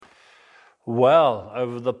Well,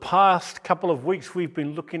 over the past couple of weeks, we've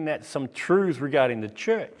been looking at some truths regarding the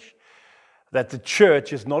church. That the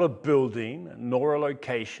church is not a building nor a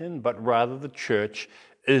location, but rather the church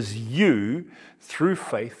is you through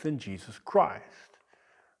faith in Jesus Christ.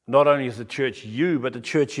 Not only is the church you, but the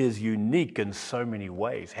church is unique in so many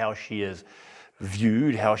ways. How she is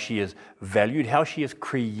viewed, how she is valued, how she is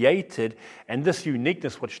created. And this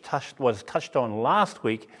uniqueness, which was touched on last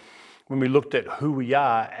week when we looked at who we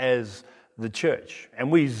are as the church.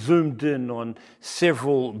 And we zoomed in on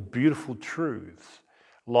several beautiful truths,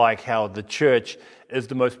 like how the church is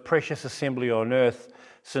the most precious assembly on earth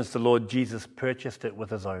since the Lord Jesus purchased it with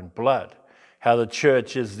his own blood. How the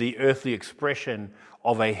church is the earthly expression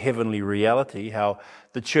of a heavenly reality. How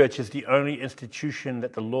the church is the only institution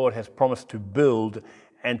that the Lord has promised to build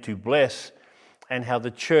and to bless. And how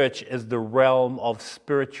the church is the realm of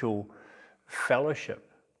spiritual fellowship.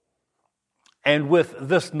 And with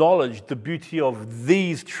this knowledge, the beauty of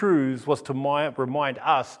these truths was to remind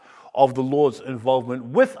us of the Lord's involvement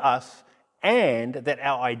with us and that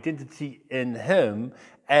our identity in him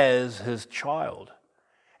as his child.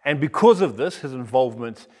 And because of this, his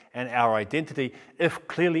involvement and our identity, if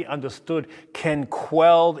clearly understood, can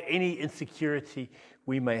quell any insecurity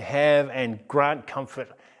we may have and grant comfort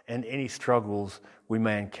in any struggles we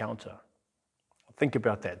may encounter. Think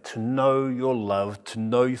about that. To know you're loved, to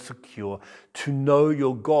know you're secure, to know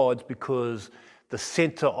you're God's, because the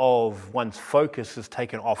center of one's focus is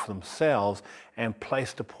taken off themselves and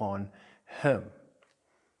placed upon him.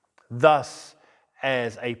 Thus,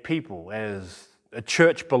 as a people, as a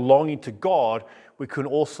church belonging to God, we can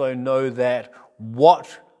also know that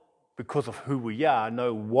because of who we are,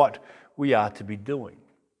 know what we are to be doing.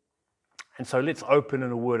 And so let's open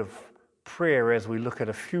in a word of prayer as we look at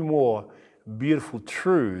a few more beautiful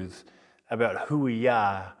truths about who we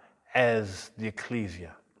are as the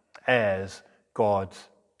ecclesia, as God's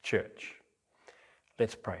church.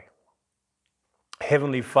 Let's pray.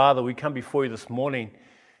 Heavenly Father, we come before you this morning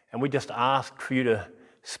and we just ask for you to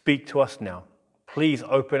speak to us now. Please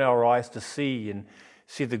open our eyes to see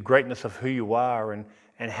the greatness of who you are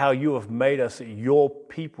and how you have made us your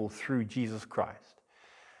people through Jesus Christ.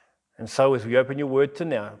 And so as we open your word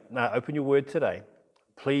today,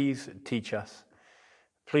 please teach us.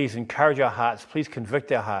 Please encourage our hearts. Please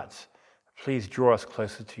convict our hearts. Please draw us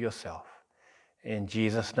closer to yourself. In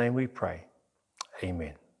Jesus' name we pray.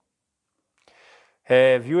 Amen.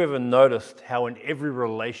 Have you ever noticed how in every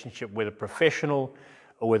relationship, whether professional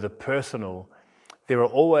or whether personal, there are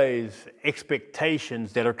always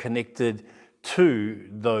expectations that are connected to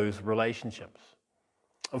those relationships?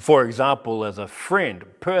 For example, as a friend,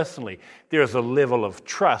 personally, there is a level of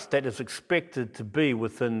trust that is expected to be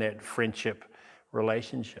within that friendship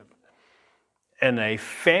relationship. In a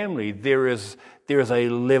family, there is a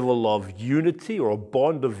level of unity or a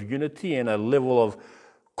bond of unity and a level of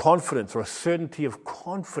confidence or a certainty of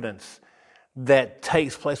confidence that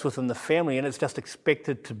takes place within the family, and it's just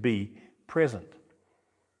expected to be present.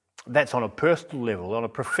 That's on a personal level. On a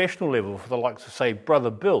professional level, for the likes of, say, Brother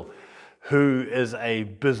Bill, who is a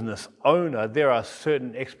business owner, there are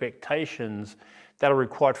certain expectations that are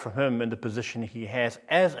required from him in the position he has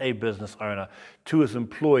as a business owner to his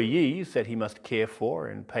employees that he must care for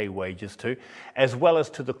and pay wages to, as well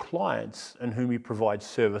as to the clients in whom he provides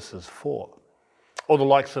services for. Or the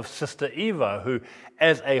likes of Sister Eva, who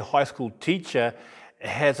as a high school teacher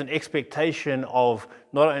has an expectation of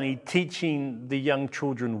not only teaching the young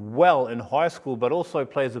children well in high school, but also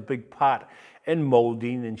plays a big part in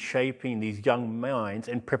molding and shaping these young minds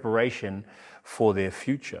in preparation for their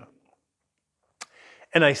future.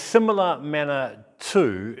 In a similar manner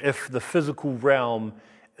too, if the physical realm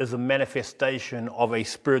is a manifestation of a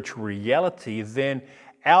spiritual reality, then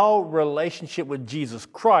our relationship with Jesus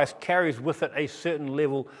Christ carries with it a certain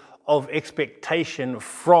level of expectation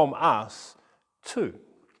from us too.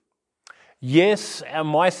 Yes,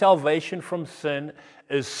 my salvation from sin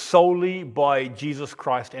is solely by Jesus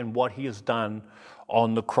Christ and what he has done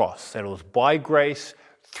on the cross. That it was by grace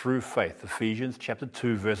through faith. Ephesians chapter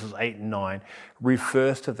 2, verses 8 and 9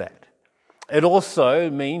 refers to that. It also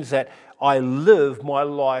means that I live my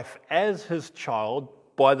life as his child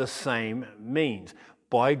by the same means,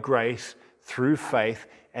 by grace through faith,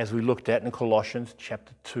 as we looked at in Colossians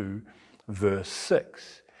chapter 2, verse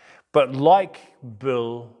 6. But like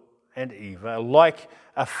Bill and Eva, like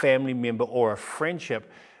a family member or a friendship,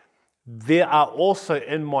 there are also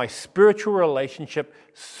in my spiritual relationship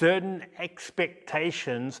certain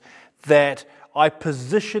expectations that I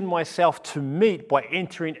position myself to meet by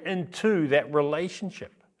entering into that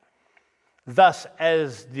relationship. Thus,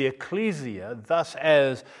 as the ecclesia, thus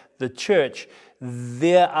as the church,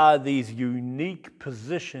 there are these unique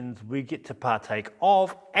positions we get to partake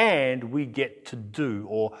of and we get to do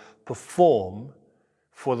or perform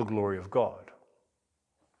for the glory of God.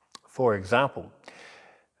 For example,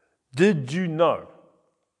 did you know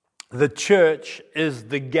the church is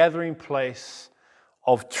the gathering place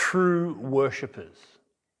of true worshipers?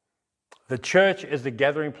 The church is the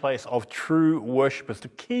gathering place of true worshipers. The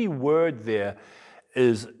key word there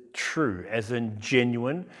is true, as in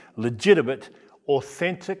genuine, legitimate,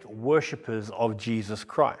 authentic worshipers of Jesus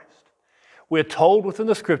Christ. We're told within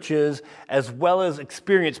the scriptures, as well as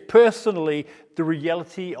experience personally, the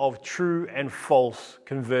reality of true and false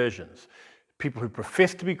conversions. People who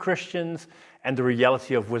profess to be Christians and the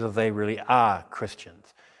reality of whether they really are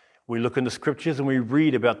Christians. We look in the scriptures and we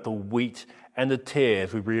read about the wheat and the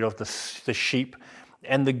tares. We read of the sheep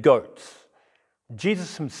and the goats.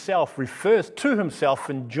 Jesus himself refers to himself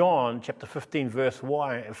in John chapter 15 verse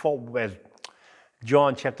 1,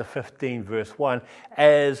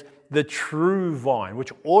 as the true vine,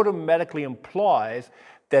 which automatically implies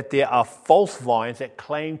that there are false vines that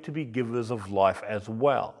claim to be givers of life as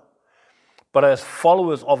well. But as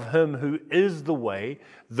followers of him who is the way,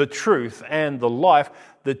 the truth, and the life,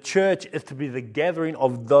 the church is to be the gathering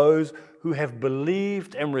of those who have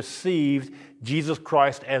believed and received Jesus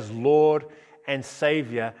Christ as Lord and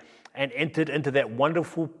Savior and entered into that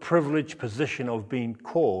wonderful privileged position of being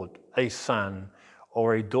called a son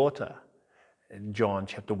or a daughter. In John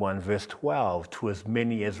chapter 1 verse 12, to as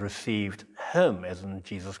many as received him, as in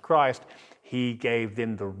Jesus Christ, he gave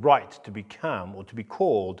them the right to become or to be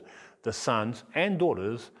called the sons and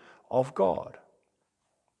daughters of God.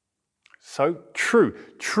 So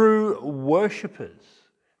true worshippers.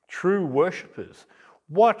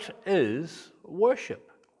 What is worship?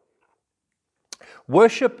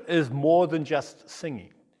 Worship is more than just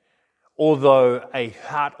singing, although a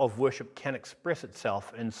heart of worship can express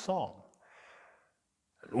itself in song.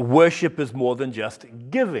 Worship is more than just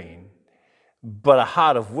giving, but a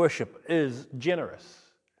heart of worship is generous.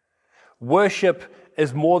 Worship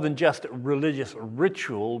is more than just religious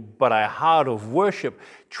ritual, but a heart of worship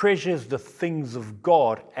treasures the things of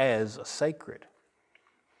God as sacred.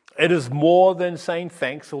 It is more than saying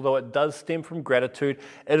thanks, although it does stem from gratitude.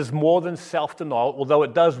 It is more than self-denial, although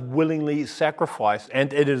it does willingly sacrifice.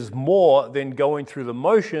 And it is more than going through the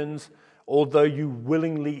motions, although you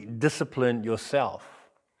willingly discipline yourself.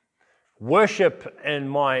 Worship, in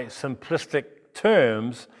my simplistic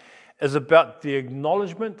terms, is about the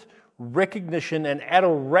acknowledgement, recognition, and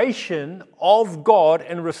adoration of God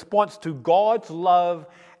in response to God's love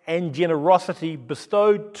and generosity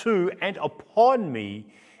bestowed to and upon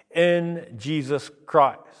me in Jesus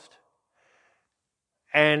Christ.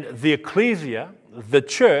 And the ecclesia, the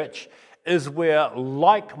church, is where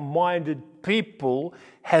like-minded people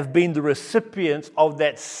have been the recipients of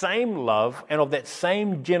that same love and of that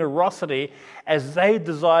same generosity as they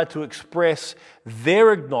desire to express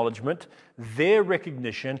their acknowledgement, their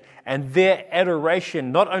recognition, and their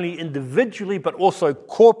adoration, not only individually but also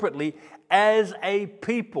corporately as a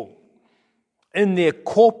people. In their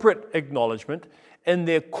corporate acknowledgement, in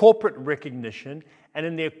their corporate recognition, and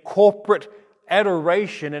in their corporate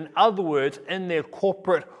adoration, in other words, in their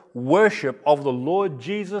corporate worship of the Lord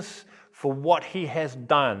Jesus for what he has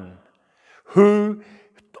done, who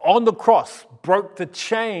on the cross broke the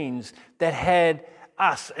chains that had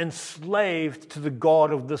us enslaved to the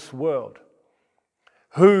God of this world,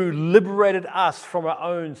 who liberated us from our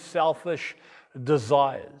own selfish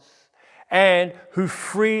desires, and who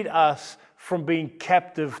freed us from being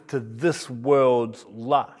captive to this world's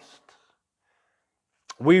lust.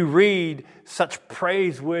 We read such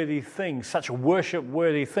praiseworthy things, such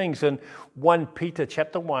worship-worthy things in 1 Peter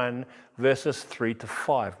chapter 1, verses 3 to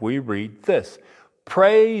 5. We read this: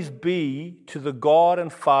 "Praise be to the God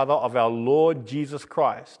and Father of our Lord Jesus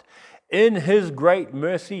Christ. In his great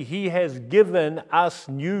mercy, he has given us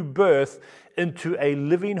new birth into a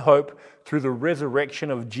living hope through the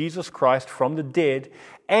resurrection of Jesus Christ from the dead,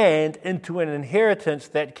 and into an inheritance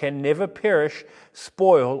that can never perish,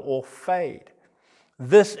 spoil, or fade.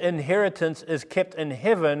 This inheritance is kept in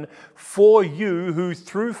heaven for you who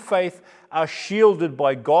through faith are shielded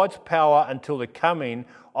by God's power until the coming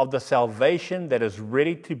of the salvation that is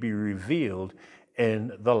ready to be revealed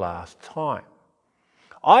in the last time."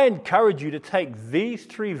 I encourage you to take these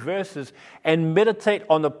three verses and meditate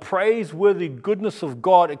on the praiseworthy goodness of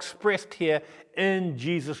God expressed here in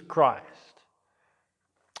Jesus Christ.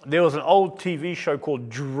 There was an old TV show called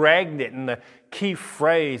Dragnet, and the key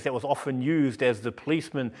phrase that was often used as the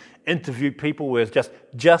policeman interviewed people was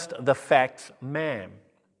just the facts, ma'am.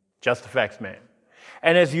 Just the facts, ma'am.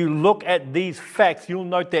 And as you look at these facts, you'll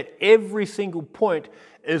note that every single point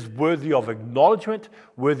is worthy of acknowledgement,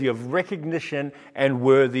 worthy of recognition, and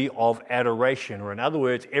worthy of adoration. Or in other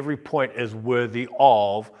words, every point is worthy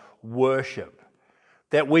of worship.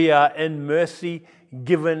 That we are in mercy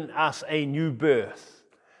given us a new birth.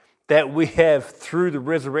 That we have, through the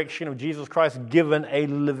resurrection of Jesus Christ, given a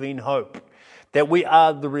living hope. That we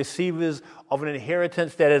are the receivers of an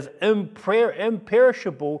inheritance that is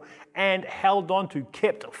imperishable and held on to,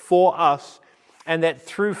 kept for us, and that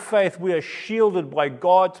through faith we are shielded by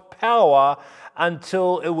God's power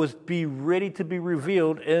until it was be ready to be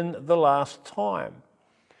revealed in the last time.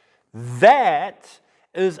 That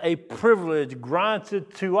is a privilege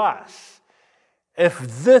granted to us.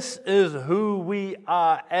 If this is who we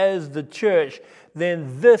are as the church,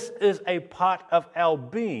 then this is a part of our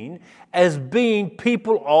being as being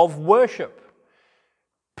people of worship.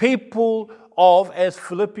 People of, as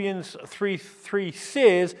Philippians 3:3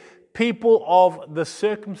 says, people of the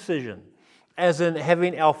circumcision, as in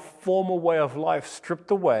having our former way of life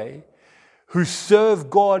stripped away, who serve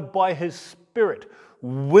God by His Spirit,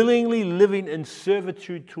 willingly living in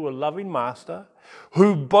servitude to a loving master,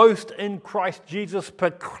 who boast in Christ Jesus,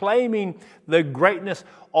 proclaiming the greatness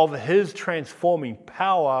of His transforming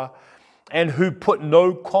power, and who put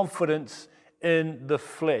no confidence in the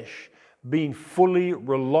flesh, being fully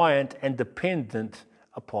reliant and dependent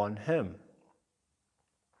upon Him.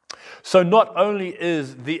 So not only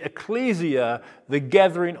is the ecclesia the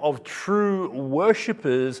gathering of true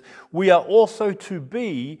worshippers, we are also to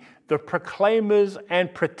be the proclaimers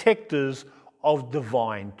and protectors of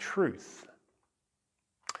divine truth.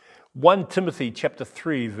 1 Timothy chapter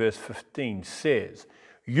 3 verse 15 says,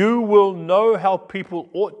 "You will know how people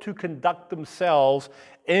ought to conduct themselves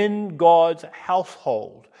in God's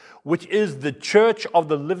household, which is the church of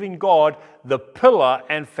the living God, the pillar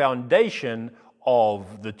and foundation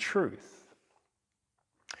of the truth."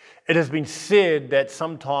 It has been said that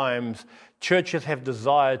sometimes churches have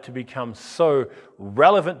desired to become so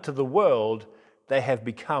relevant to the world, they have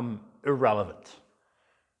become irrelevant.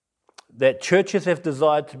 That churches have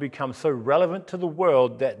desired to become so relevant to the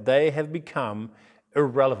world that they have become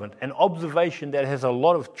irrelevant. An observation that has a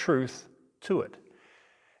lot of truth to it.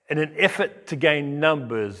 In an effort to gain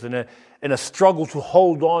numbers, in a struggle to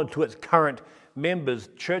hold on to its current members,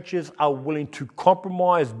 churches are willing to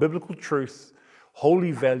compromise biblical truth,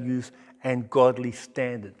 holy values, and godly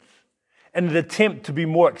standards. In an attempt to be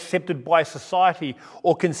more accepted by society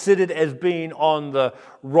or considered as being on the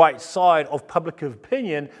right side of public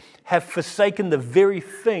opinion, have forsaken the very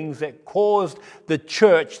things that caused the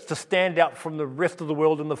church to stand out from the rest of the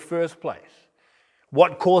world in the first place.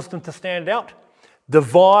 What caused them to stand out?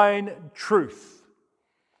 Divine truth,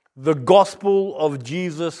 the gospel of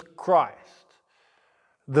Jesus Christ,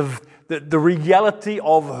 the reality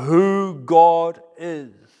of who God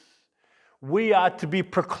is. We are to be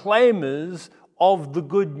proclaimers of the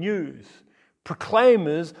good news,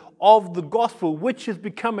 proclaimers of the gospel, which is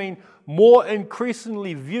becoming more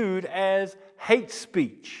increasingly viewed as hate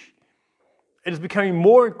speech. It is becoming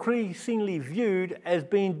more increasingly viewed as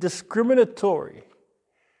being discriminatory.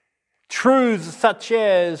 Truths such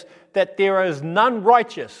as that there is none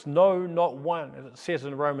righteous, no, not one, as it says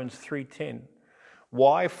in Romans 3:10.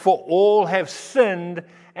 Why? For all have sinned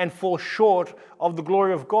and fall short of the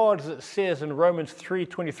glory of God, as it says in Romans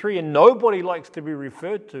 3:23, and nobody likes to be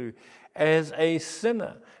referred to as a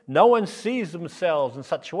sinner. No one sees themselves in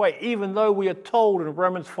such a way, even though we are told in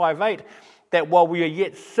Romans 5:8 that while we are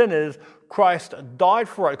yet sinners, Christ died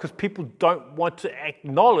for it, because people don't want to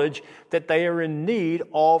acknowledge that they are in need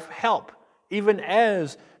of help, even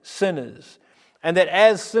as sinners. And that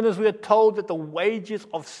as sinners we are told that the wages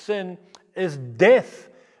of sin is death,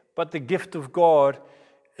 but the gift of God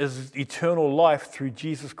is eternal life through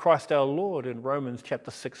Jesus Christ our Lord in Romans chapter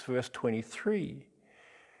 6 verse 23.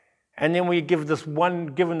 And then we given this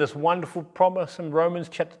wonderful promise in Romans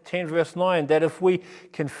chapter 10 verse 9, that if we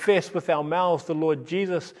confess with our mouths the Lord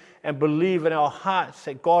Jesus and believe in our hearts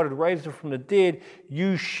that God had raised him from the dead,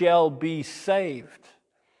 you shall be saved.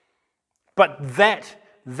 But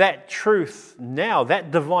that truth now,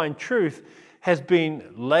 that divine truth, has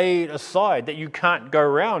been laid aside, that you can't go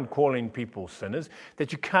around calling people sinners,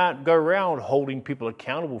 that you can't go around holding people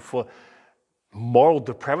accountable for moral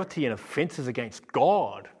depravity and offenses against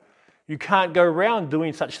God. You can't go around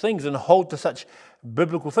doing such things and hold to such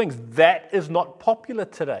biblical things. That is not popular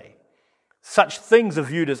today. Such things are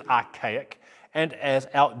viewed as archaic and as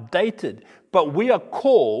outdated. But we are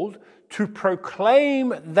called to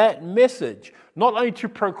proclaim that message, not only to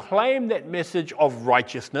proclaim that message of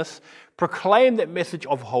righteousness, proclaim that message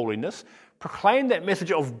of holiness, proclaim that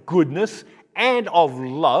message of goodness and of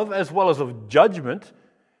love, as well as of judgment.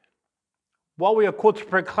 While we are called to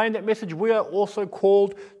proclaim that message, we are also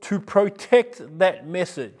called to protect that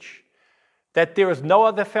message. That there is no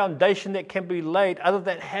other foundation that can be laid other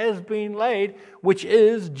than has been laid, which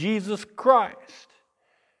is Jesus Christ.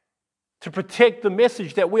 To protect the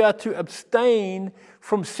message that we are to abstain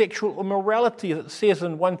from sexual immorality, as it says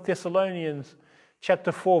in 1 Thessalonians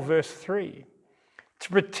chapter 4, verse 3. To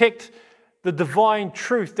protect the divine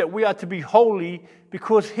truth that we are to be holy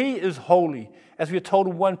because He is holy, as we are told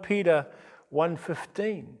in 1 Peter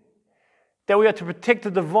 1:15. That we are to protect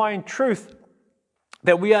the divine truth,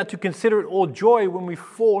 that we are to consider it all joy when we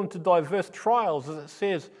fall into diverse trials, as it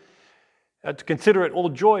says, to consider it all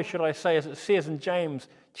joy, should I say, as it says in James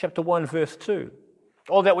chapter 1, verse 2.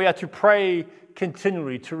 Or that we are to pray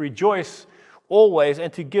continually, to rejoice always,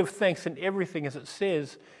 and to give thanks in everything, as it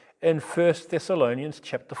says in 1 Thessalonians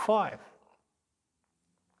chapter 5.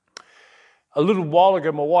 A little while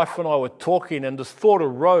ago, my wife and I were talking, and this thought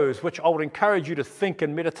arose, which I would encourage you to think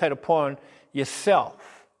and meditate upon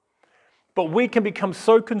yourself. But we can become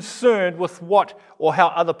so concerned with what or how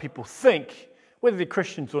other people think, whether they're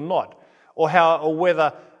Christians or not, or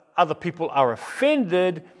whether other people are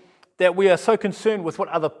offended, that we are so concerned with what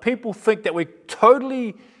other people think that we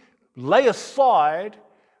totally lay aside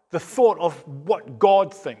the thought of what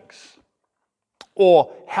God thinks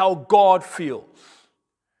or how God feels.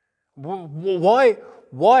 Why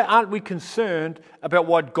aren't we concerned about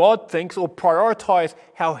what God thinks or prioritize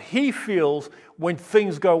how He feels when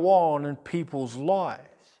things go on in people's lives?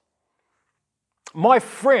 My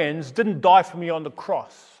friends didn't die for me on the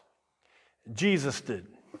cross. Jesus did.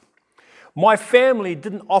 My family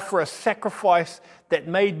didn't offer a sacrifice that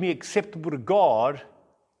made me acceptable to God.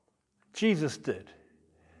 Jesus did.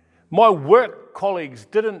 My work colleagues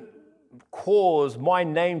didn't cause my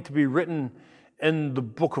name to be written in the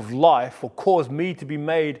book of life, or cause me to be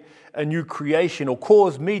made a new creation, or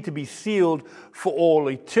cause me to be sealed for all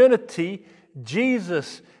eternity.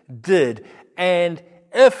 Jesus did. And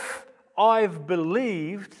if I've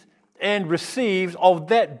believed and received of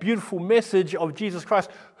that beautiful message of Jesus Christ,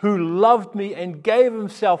 who loved me and gave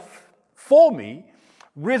Himself for me,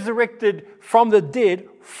 resurrected from the dead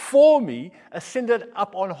for me, ascended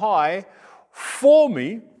up on high for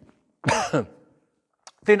me,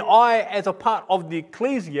 then I, as a part of the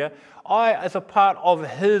ecclesia, I, as a part of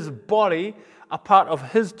His body, a part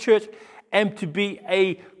of His church, am to be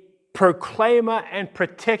a proclaimer and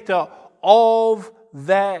protector of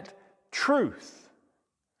that truth.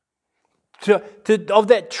 Of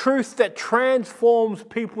that truth that transforms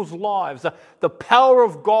people's lives, the power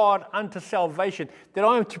of God unto salvation, that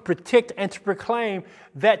I am to protect and to proclaim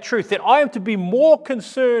that truth, that I am to be more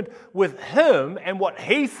concerned with Him and what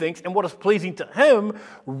He thinks and what is pleasing to Him,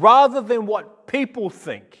 rather than what people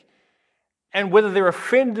think and whether they're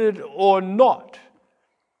offended or not.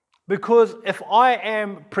 Because if I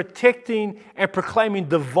am protecting and proclaiming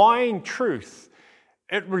divine truth,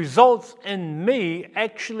 it results in me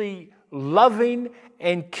actually loving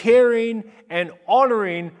and caring and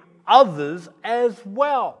honoring others as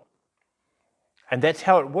well. And that's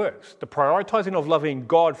how it works. The prioritizing of loving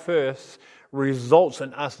God first results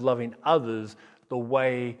in us loving others the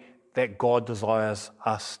way that God desires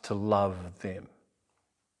us to love them.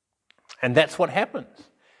 And that's what happens.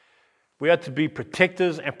 We are to be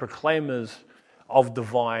protectors and proclaimers of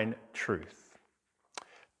divine truth.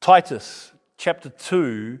 Titus chapter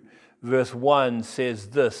 2 verse 1 says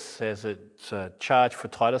this, as it's a charge for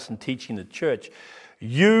Titus in teaching the church.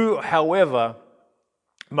 You, however,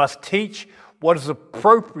 must teach what is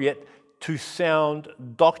appropriate to sound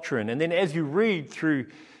doctrine. And then as you read through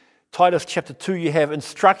Titus chapter 2, you have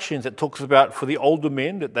instructions that talks about for the older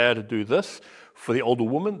men that they are to do this, for the older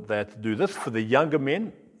women they are to do this, for the younger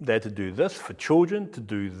men they're to do this, for children to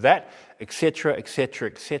do that, etc., etc.,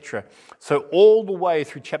 etc. So all the way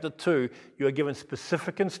through chapter 2, you are given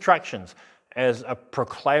specific instructions as a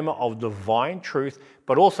proclaimer of divine truth,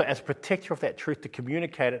 but also as a protector of that truth to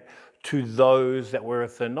communicate it to those that were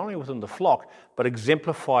within, not only within the flock, but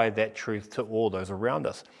exemplify that truth to all those around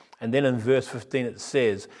us. And then in verse 15 it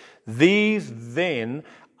says, these then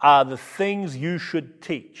are the things you should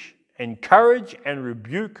teach, encourage and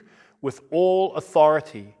rebuke with all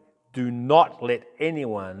authority. Do not let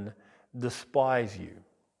anyone despise you.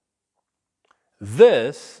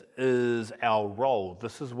 This is our role.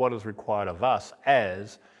 This is what is required of us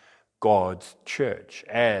as God's church,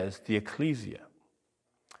 as the ecclesia.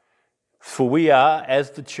 For we are, as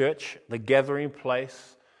the church, the gathering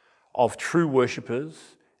place of true worshippers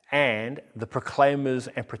and the proclaimers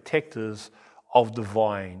and protectors of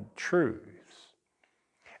divine truths.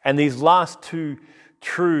 And these last two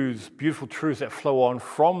truths, beautiful truths that flow on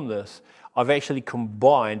from this, I've actually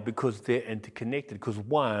combined because they're interconnected, because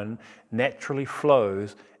one naturally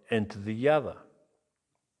flows into the other.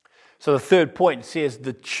 So the third point says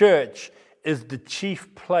the church is the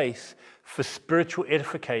chief place for spiritual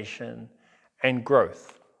edification and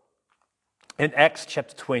growth. In Acts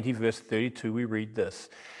chapter 20, verse 32, we read this: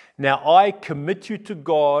 "Now I commit you to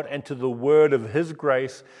God and to the word of his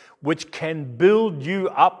grace, which can build you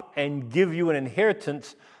up and give you an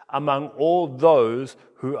inheritance among all those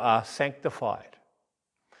who are sanctified."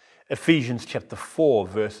 Ephesians chapter 4,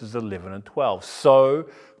 verses 11 and 12. "So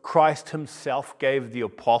Christ himself gave the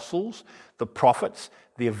apostles, the prophets,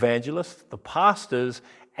 the evangelists, the pastors,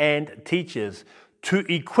 and teachers to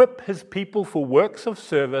equip his people for works of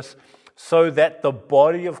service so that the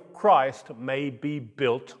body of Christ may be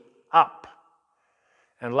built up."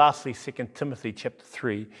 And lastly, 2 Timothy chapter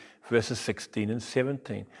 3, verses 16 and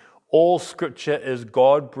 17. "All scripture is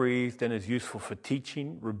God-breathed and is useful for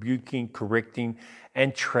teaching, rebuking, correcting,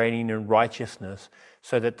 and training in righteousness,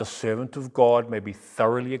 so that the servant of God may be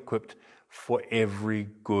thoroughly equipped for every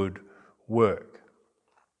good work."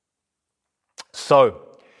 So,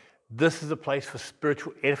 this is a place for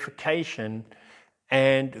spiritual edification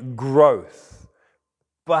and growth.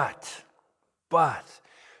 But,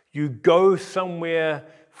 you go somewhere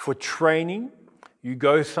for training, you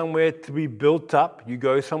go somewhere to be built up, you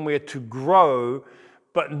go somewhere to grow,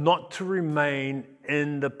 but not to remain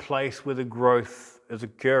in the place where the growth is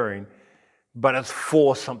occurring, but it's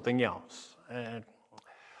for something else. And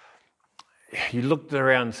you look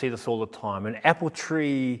around and see this all the time. An apple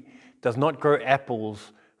tree does not grow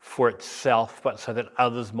apples for itself, but so that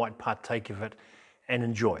others might partake of it and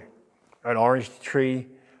enjoy. An orange tree,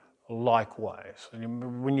 likewise.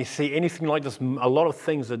 When you see anything like this, a lot of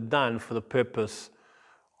things are done for the purpose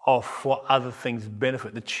of for other things'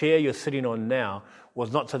 benefit. The chair you're sitting on now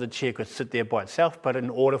was not so the chair could sit there by itself, but in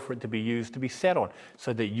order for it to be used to be sat on,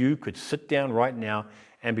 so that you could sit down right now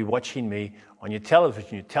and be watching me on your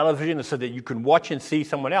television. Your television is so that you can watch and see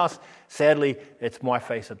someone else. Sadly, it's my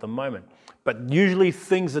face at the moment. But usually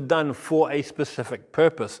things are done for a specific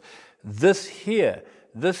purpose. This here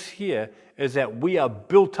is that we are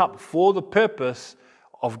built up for the purpose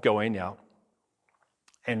of going out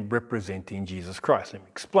and representing Jesus Christ. Let me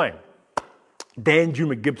explain. Dan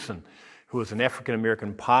Juma Gibson, who was an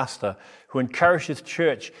African-American pastor who encouraged his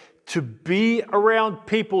church to be around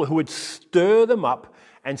people who would stir them up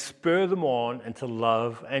and spur them on into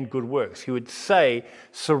love and good works. He would say,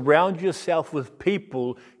 surround yourself with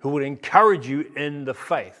people who would encourage you in the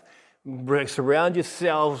faith. Surround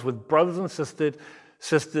yourselves with brothers and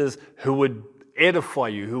sisters who would edify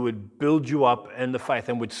you, who would build you up in the faith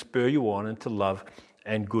and would spur you on into love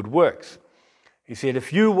and good works. He said,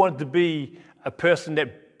 if you want to be a person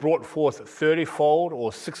that brought forth 30-fold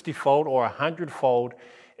or 60-fold or 100-fold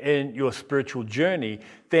in your spiritual journey,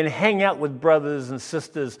 then hang out with brothers and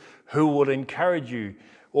sisters who would encourage you,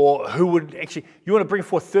 or who would actually, you want to bring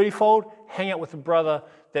forth 30-fold, hang out with a brother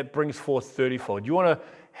that brings forth 30-fold. You want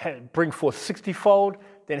to bring forth 60-fold,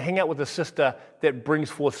 then hang out with a sister that brings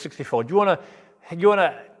forth 60-fold. You want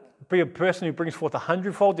to be a person who brings forth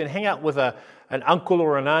 100-fold, then hang out with an uncle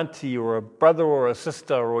or an auntie or a brother or a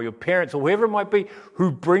sister or your parents or whoever it might be who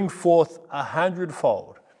bring forth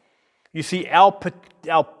 100-fold. You see, our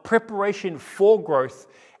preparation for growth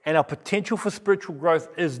and our potential for spiritual growth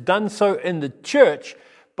is done so in the church,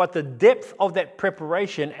 but the depth of that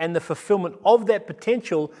preparation and the fulfillment of that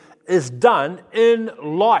potential is done in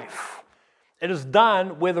life. It is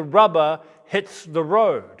done where the rubber hits the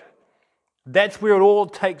road. That's where it all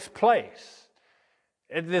takes place.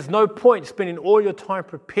 There's no point spending all your time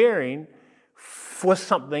preparing for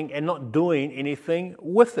something and not doing anything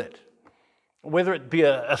with it. Whether it be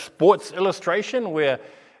a sports illustration where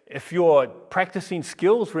if you're practicing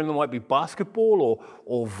skills, whether it might be basketball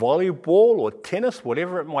or volleyball or tennis,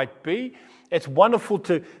 whatever it might be, it's wonderful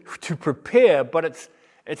to prepare, but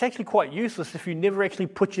it's actually quite useless if you never actually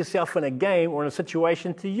put yourself in a game or in a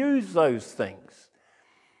situation to use those things.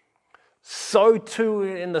 So too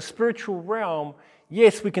in the spiritual realm,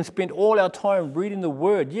 yes, we can spend all our time reading the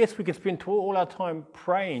Word. Yes, we can spend all our time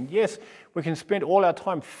praying. Yes, we can spend all our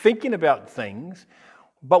time thinking about things,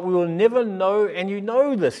 but we will never know, and you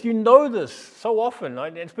know this so often.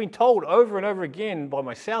 It's been told over and over again by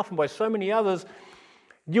myself and by so many others,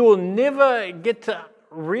 you will never get to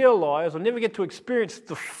realize or never get to experience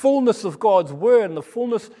the fullness of God's Word and the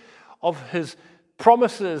fullness of His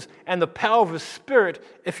promises and the power of His Spirit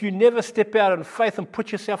if you never step out in faith and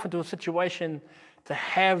put yourself into a situation to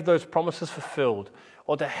have those promises fulfilled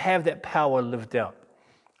or to have that power lived out.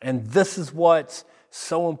 And this is why it's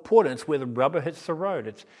so important. It's where the rubber hits the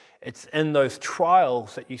road. It's in those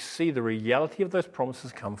trials that you see the reality of those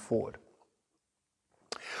promises come forward.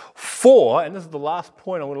 4, and this is the last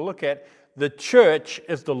point I want to look at, the church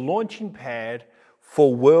is the launching pad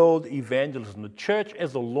for world evangelism. The church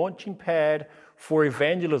is the launching pad for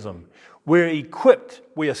evangelism. We're equipped,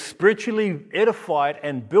 we are spiritually edified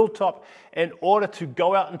and built up in order to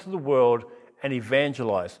go out into the world and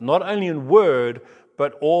evangelize, not only in word,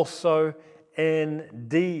 but also in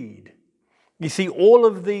deed. You see, all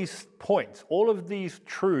of these points, all of these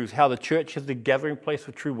truths, how the church is the gathering place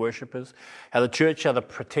for true worshipers, how the church are the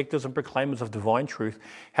protectors and proclaimers of divine truth,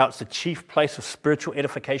 how it's the chief place of spiritual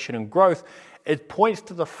edification and growth, it points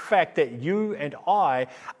to the fact that you and I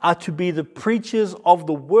are to be the preachers of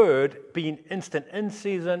the word, being instant in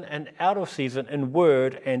season and out of season in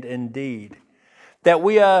word and in deed. That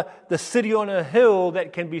we are the city on a hill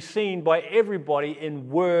that can be seen by everybody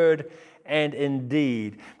in word and in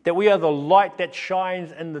deed. That we are the light that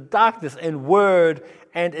shines in the darkness in word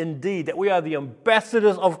and in deed. That we are the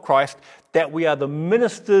ambassadors of Christ, that we are the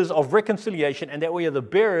ministers of reconciliation, and that we are the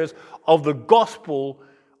bearers of the gospel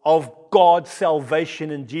of God's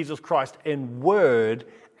salvation in Jesus Christ in word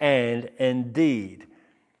and in deed.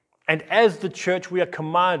 And as the church, we are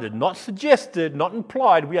commanded, not suggested, not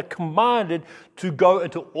implied, we are commanded to go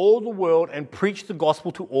into all the world and preach the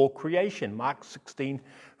gospel to all creation. Mark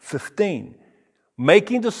 16:15.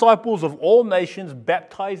 Making disciples of all nations,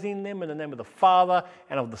 baptizing them in the name of the Father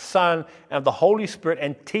and of the Son and of the Holy Spirit,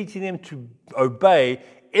 and teaching them to obey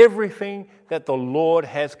everything that the Lord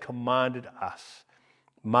has commanded us.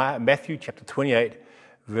 Matthew chapter 28,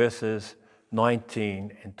 verses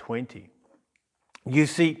 19 and 20. You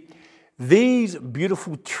see, these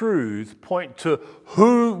beautiful truths point to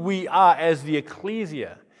who we are as the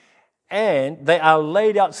ecclesia, and they are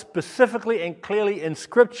laid out specifically and clearly in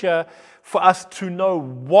Scripture for us to know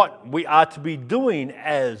what we are to be doing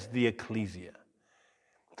as the ecclesia.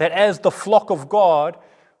 That as the flock of God,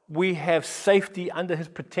 we have safety under His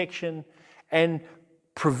protection and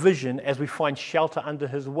provision as we find shelter under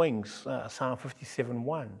His wings, Psalm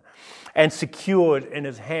 57:1, and secured in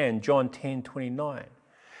His hand, John 10:29.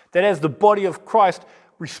 That as the body of Christ,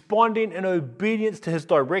 responding in obedience to His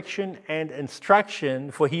direction and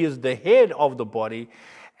instruction, for He is the head of the body,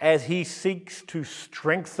 as He seeks to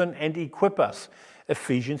strengthen and equip us,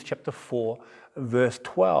 Ephesians chapter 4, verse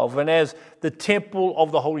 12. And as the temple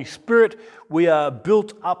of the Holy Spirit, we are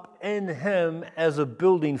built up in Him as a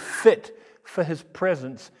building fit for His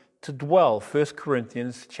presence to dwell, 1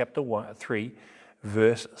 Corinthians chapter 3,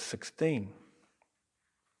 verse 16.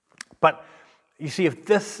 But you see, if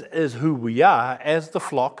this is who we are as the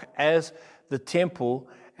flock, as the temple,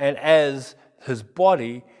 and as His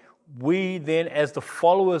body, we then, as the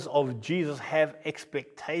followers of Jesus, have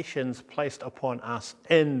expectations placed upon us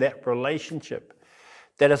in that relationship.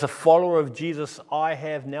 That as a follower of Jesus, I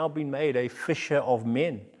have now been made a fisher of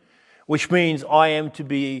men, which means I am to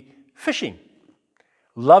be fishing,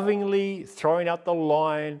 lovingly throwing out the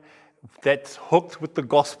line that's hooked with the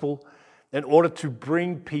gospel in order to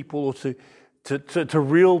bring people or to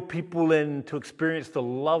reel people in to experience the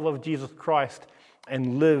love of Jesus Christ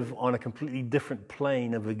and live on a completely different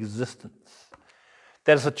plane of existence.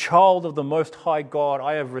 That as a child of the Most High God,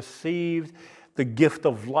 I have received the gift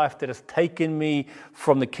of life that has taken me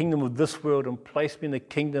from the kingdom of this world and placed me in the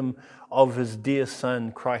kingdom of His dear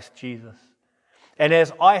Son, Christ Jesus. And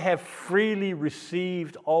as I have freely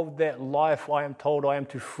received of that life, I am told I am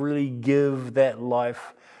to freely give that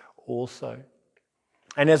life also.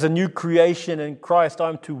 And as a new creation in Christ,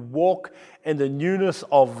 I'm to walk in the newness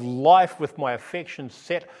of life with my affections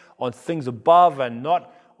set on things above and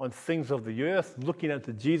not on things of the earth, looking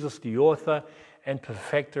unto Jesus, the author and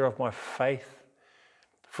perfecter of my faith.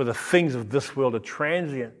 For the things of this world are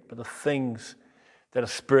transient, but the things that are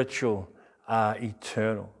spiritual are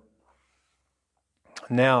eternal.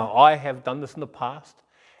 Now, I have done this in the past,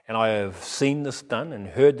 and I have seen this done and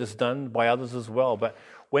heard this done by others as well. But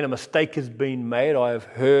when a mistake has been made, I have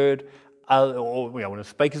heard, when a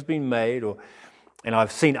mistake has been made, and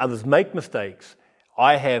I've seen others make mistakes,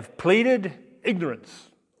 I have pleaded ignorance,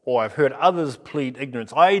 or I've heard others plead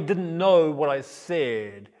ignorance. I didn't know what I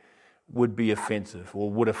said would be offensive or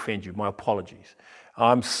would offend you. My apologies.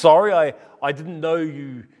 I'm sorry, I didn't know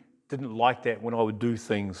you didn't like that when I would do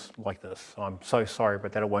things like this. I'm so sorry,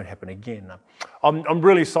 but that it won't happen again. I'm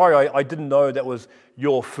really sorry. I didn't know that was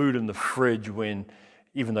your food in the fridge when,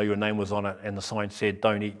 even though your name was on it and the sign said,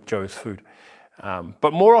 "Don't eat Joe's food."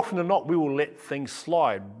 But more often than not, we will let things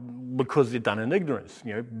slide because they're done in ignorance.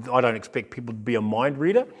 I don't expect people to be a mind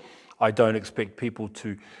reader. I don't expect people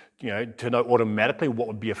to to know automatically what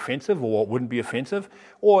would be offensive or what wouldn't be offensive.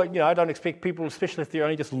 Or, I don't expect people, especially if they're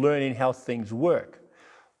only just learning how things work.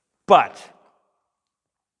 But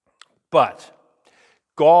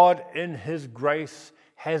God in His grace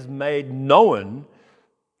has made known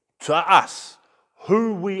to us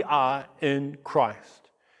who we are in Christ.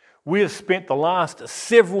 We have spent the last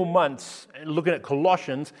several months looking at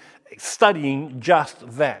Colossians, studying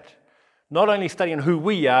just that. Not only studying who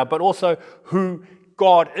we are, but also who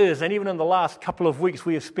God is. And even in the last couple of weeks,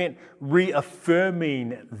 we have spent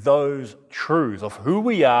reaffirming those truths of who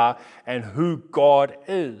we are and who God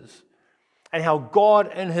is. And how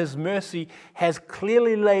God in His mercy has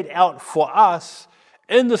clearly laid out for us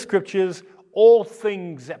in the Scriptures all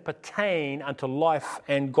things that pertain unto life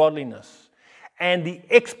and godliness, and the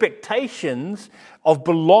expectations of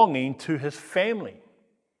belonging to His family.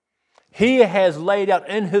 He has laid out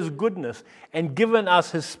in His goodness and given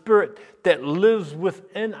us His Spirit that lives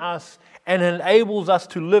within us and enables us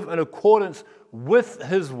to live in accordance with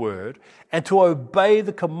His Word and to obey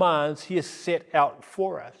the commands He has set out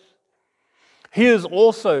for us. He is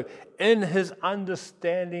also in His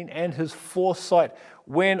understanding and His foresight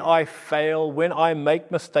when I fail, when I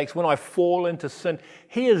make mistakes, when I fall into sin.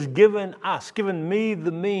 He has given me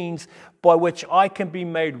the means by which I can be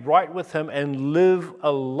made right with Him and live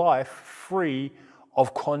a life free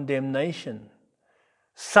of condemnation.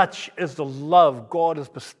 Such is the love God has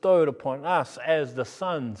bestowed upon us as the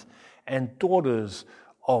sons and daughters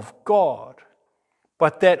of God.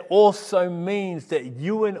 But that also means that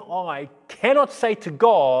you and I cannot say to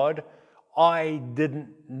God, I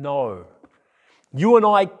didn't know. You and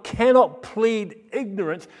I cannot plead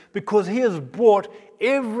ignorance because He has brought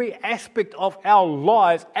every aspect of our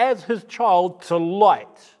lives as His child to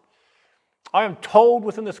light. I am told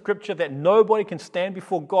within the Scripture that nobody can stand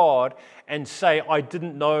before God and say, I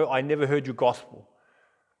didn't know, I never heard your gospel.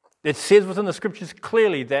 It says within the Scriptures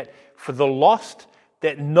clearly that for the lost,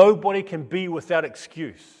 that nobody can be without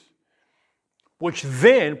excuse, which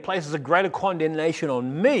then places a greater condemnation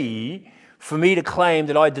on me for me to claim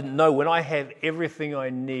that I didn't know when I have everything I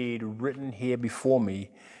need written here before me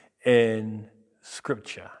in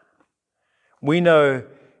Scripture. We know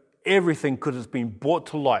everything because it's been brought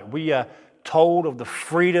to light. We are told of the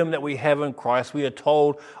freedom that we have in Christ. We are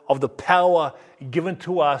told of the power given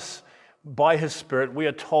to us by His Spirit. We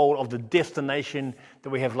are told of the destination that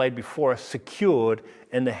we have laid before us, secured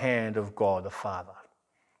in the hand of God the Father.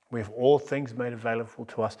 We have all things made available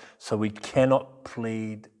to us, so we cannot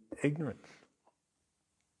plead ignorance.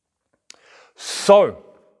 So,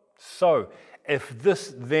 if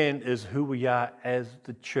this then is who we are as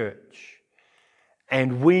the church,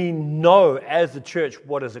 and we know as the church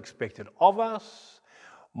what is expected of us,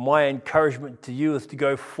 my encouragement to you is to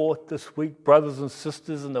go forth this week, brothers and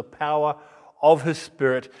sisters, in the power of His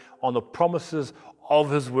Spirit, on the promises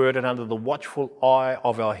of His Word, and under the watchful eye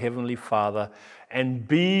of our Heavenly Father, and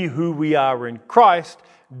be who we are in Christ,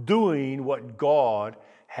 doing what God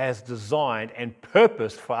has designed and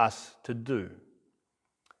purposed for us to do.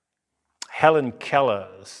 Helen Keller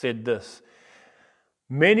said this: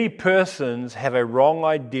 many persons have a wrong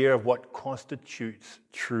idea of what constitutes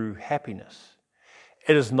true happiness.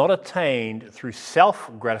 It is not attained through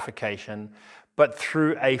self-gratification, but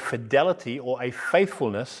through a fidelity or a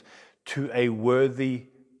faithfulness to a worthy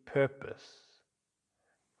purpose.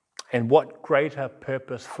 And what greater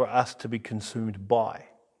purpose for us to be consumed by?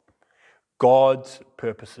 God's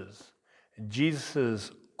purposes, Jesus'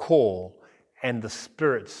 call, and the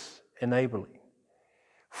Spirit's enabling.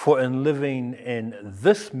 For in living in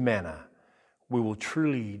this manner, we will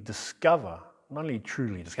truly discover, not only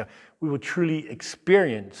truly discover, we will truly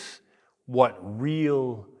experience what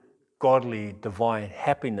real, godly, divine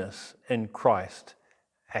happiness in Christ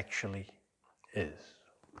actually is.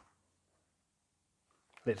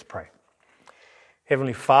 Let's pray.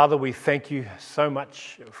 Heavenly Father, we thank you so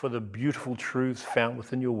much for the beautiful truths found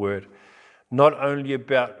within your word, not only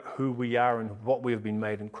about who we are and what we have been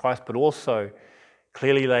made in Christ, but also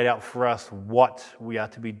clearly laid out for us what we are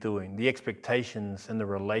to be doing, the expectations and the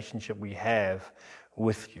relationship we have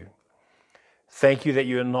with you. Thank you that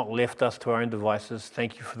you have not left us to our own devices.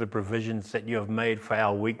 Thank you for the provisions that you have made for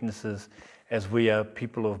our weaknesses as we are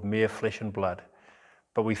people of mere flesh and blood.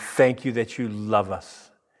 But we thank you that you love us.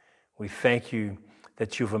 We thank you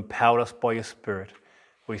that you've empowered us by your Spirit.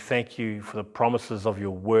 We thank you for the promises of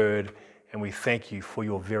your word, and we thank you for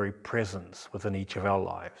your very presence within each of our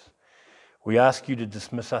lives. We ask you to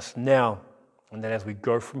dismiss us now, and that as we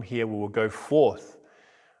go from here, we will go forth,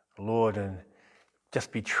 Lord, and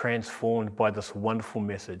just be transformed by this wonderful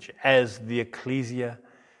message. As the ecclesia,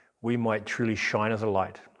 we might truly shine as a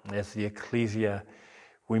light. As the ecclesia,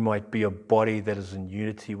 we might be a body that is in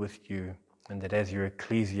unity with you, and that as your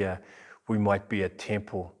ecclesia, we might be a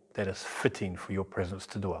temple that is fitting for your presence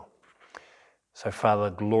to dwell. So, Father,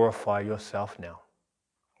 glorify yourself now.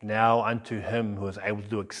 Now unto him who is able to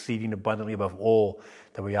do exceeding abundantly above all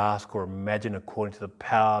that we ask or imagine, according to the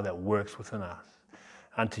power that works within us.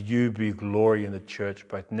 Unto you be glory in the church,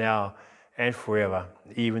 both now and forever,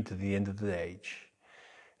 even to the end of the age.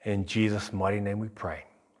 In Jesus' mighty name we pray.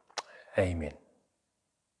 Amen.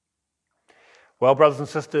 Well, brothers and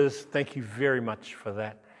sisters, thank you very much for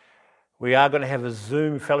that. We are going to have a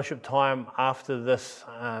Zoom fellowship time after this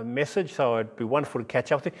message, so it'd be wonderful to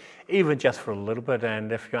catch up with you, even just for a little bit.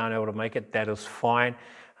 And if you aren't able to make it, that is fine.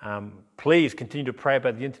 Please continue to pray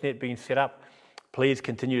about the internet being set up. Please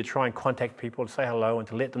continue to try and contact people to say hello and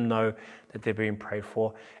to let them know that they're being prayed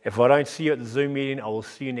for. If I don't see you at the Zoom meeting, I will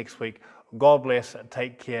see you next week. God bless,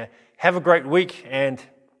 take care, have a great week, and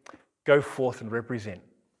go forth and represent.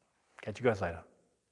 Catch you guys later.